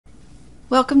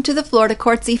Welcome to the Florida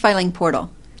Courts e-filing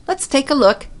portal. Let's take a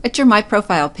look at your My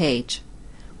Profile page.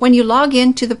 When you log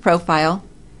into the profile,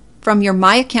 from your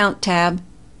My Account tab,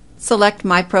 select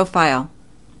My Profile.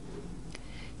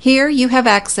 Here you have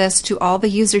access to all the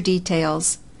user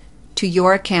details to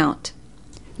your account.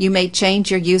 You may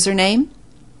change your username,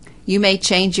 you may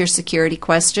change your security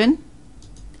question,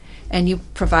 and you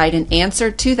provide an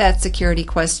answer to that security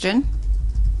question.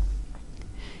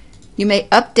 You may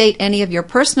update any of your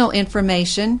personal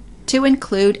information to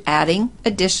include adding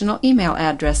additional email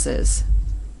addresses.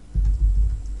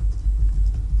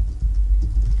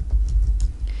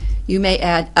 You may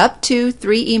add up to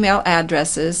 3 email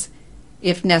addresses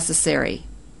if necessary.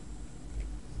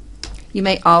 You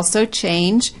may also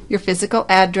change your physical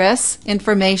address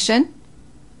information.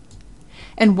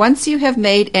 And once you have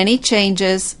made any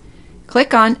changes,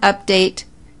 click on Update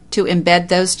to embed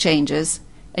those changes,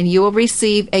 and you will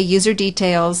receive a User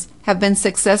Details have been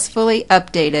successfully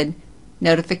updated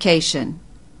notification.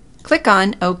 Click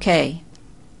on OK.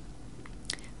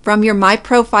 From your My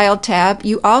Profile tab,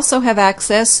 you also have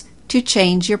access to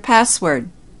change your password.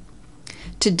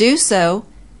 To do so,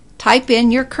 type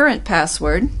in your current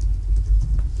password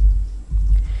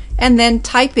and then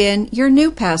type in your new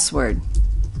password.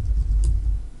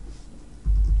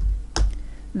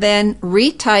 Then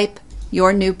retype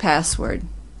your new password.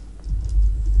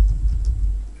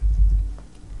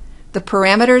 The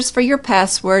parameters for your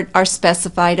password are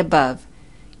specified above.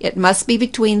 It must be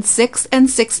between 6 and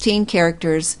 16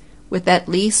 characters with at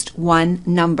least one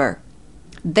number.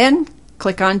 Then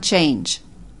click on Change.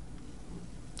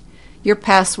 Your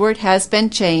password has been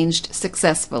changed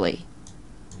successfully.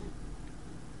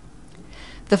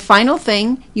 The final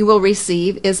thing you will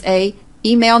receive is an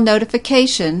email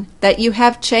notification that you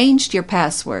have changed your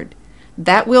password.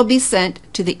 That will be sent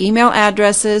to the email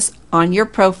addresses on your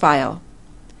profile.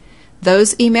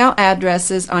 Those email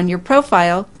addresses on your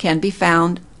profile can be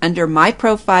found under My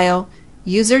Profile,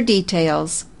 User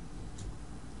Details,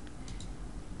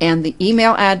 and the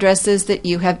email addresses that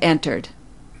you have entered.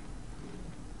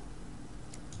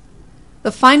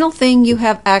 The final thing you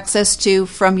have access to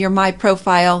from your My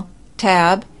Profile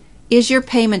tab is your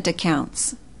payment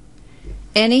accounts.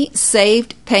 Any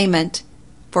saved payment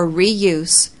for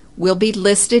reuse will be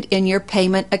listed in your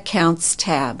Payment Accounts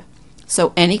tab.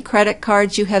 So any credit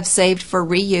cards you have saved for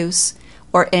reuse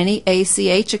or any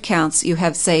ACH accounts you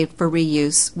have saved for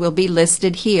reuse will be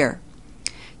listed here.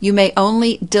 You may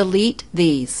only delete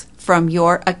these from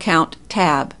your Account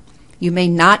tab. You may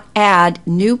not add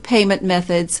new payment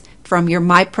methods from your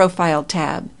My Profile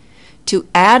tab. To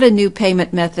add a new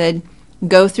payment method,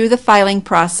 go through the filing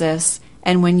process,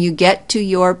 and when you get to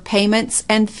your Payments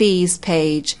and Fees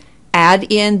page,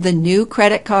 add in the new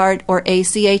credit card or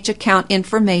ACH account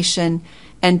information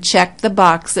and check the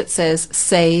box that says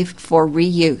Save for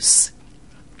Reuse.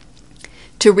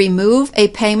 To remove a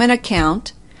payment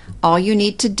account, all you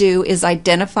need to do is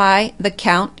identify the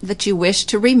account that you wish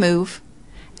to remove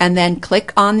and then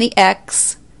click on the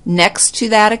X next to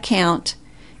that account,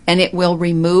 and it will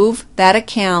remove that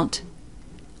account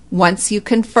once you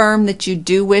confirm that you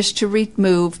do wish to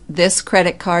remove this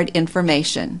credit card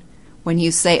information. When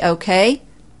you say OK,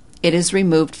 it is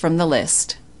removed from the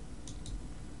list.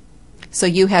 So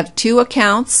you have 2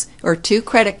 accounts or 2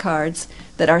 credit cards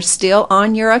that are still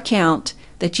on your account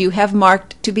that you have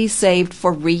marked to be saved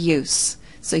for reuse.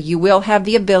 So you will have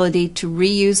the ability to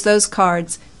reuse those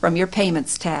cards from your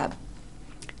Payments tab.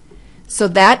 So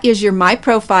that is your My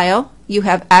Profile. You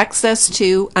have access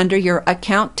to, under your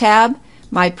Account tab,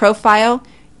 My Profile,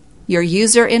 your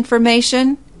user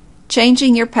information,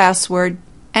 changing your password,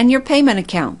 and your payment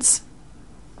accounts.